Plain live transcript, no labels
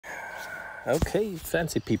Okay,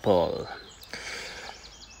 fancy people.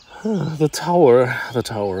 The tower.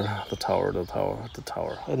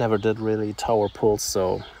 I never did really tower pulls,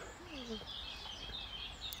 so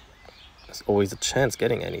there's always a chance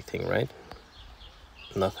getting anything, right?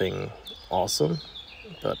 Nothing awesome,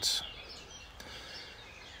 but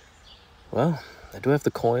well, I do have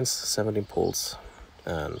the coins, 17 pulls,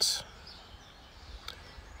 and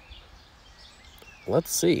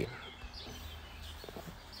let's see.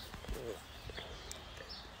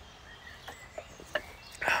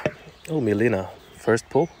 Oh, Milena, first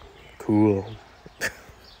pull, cool.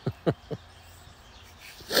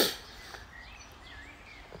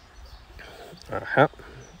 Uh-huh.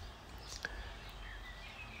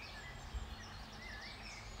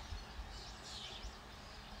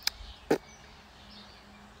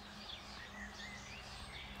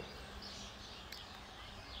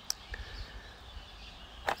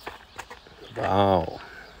 Wow.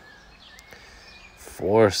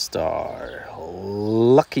 4-star.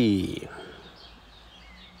 Lucky.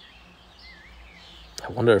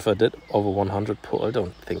 I wonder if I did over 100 pulls. I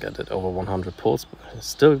don't think I did over 100 pulls, but I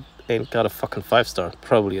still ain't got a fucking 5-star.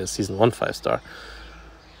 Probably a season 1 5-star.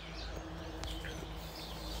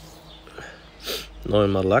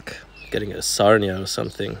 Knowing my luck, getting a Sarnia or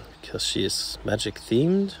something, because she is magic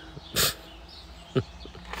themed.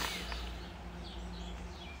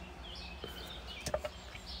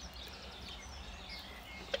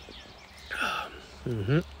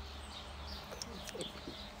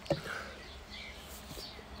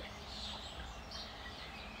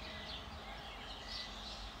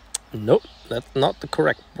 Nope, that's not the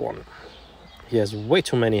correct one. He has way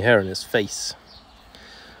too many hair in his face.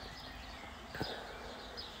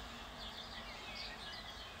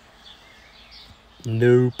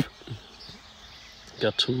 Nope.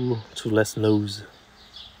 Got two less nose.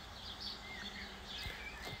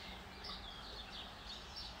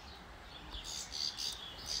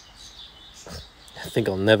 I think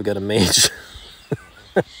I'll never get a mage.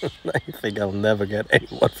 I think I'll never get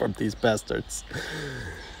anyone from these bastards.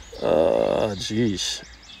 Oh, jeez.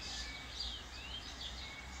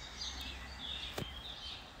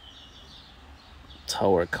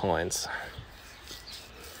 Tower coins.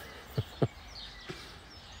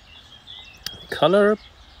 Color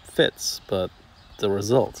fits, but the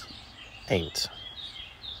result ain't.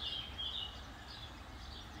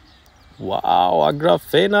 Wow,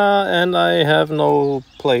 Agrafena, and I have no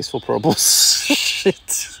place for purples.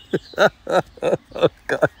 Shit. Oh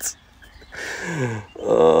god.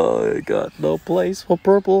 Oh my god, no place for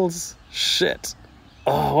purples. Shit.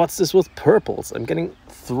 Oh, what's this with purples? I'm getting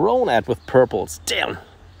thrown at with purples. Damn.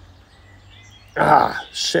 Ah,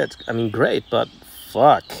 shit. I mean, great, but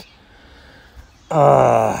fuck.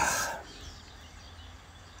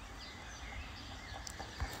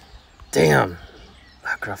 Damn.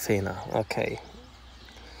 Agrafena. Okay.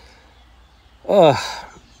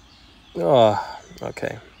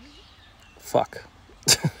 Okay. Fuck.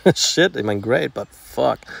 Shit, I mean, great, but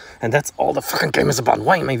fuck. And that's all the fucking game is about.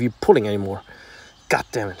 Why am I even pulling anymore? God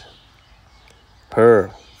damn it.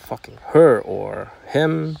 Her. Fucking her or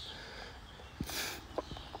him.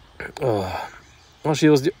 Well, she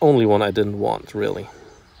was the only one I didn't want, really.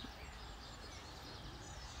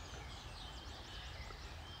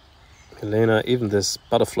 Helena, even this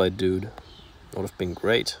butterfly dude would have been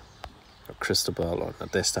great. Or Cristobal or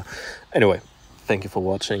Nadesta. Anyway, thank you for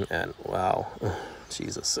watching, and wow.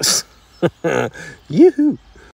 Jesus. Yoo-hoo!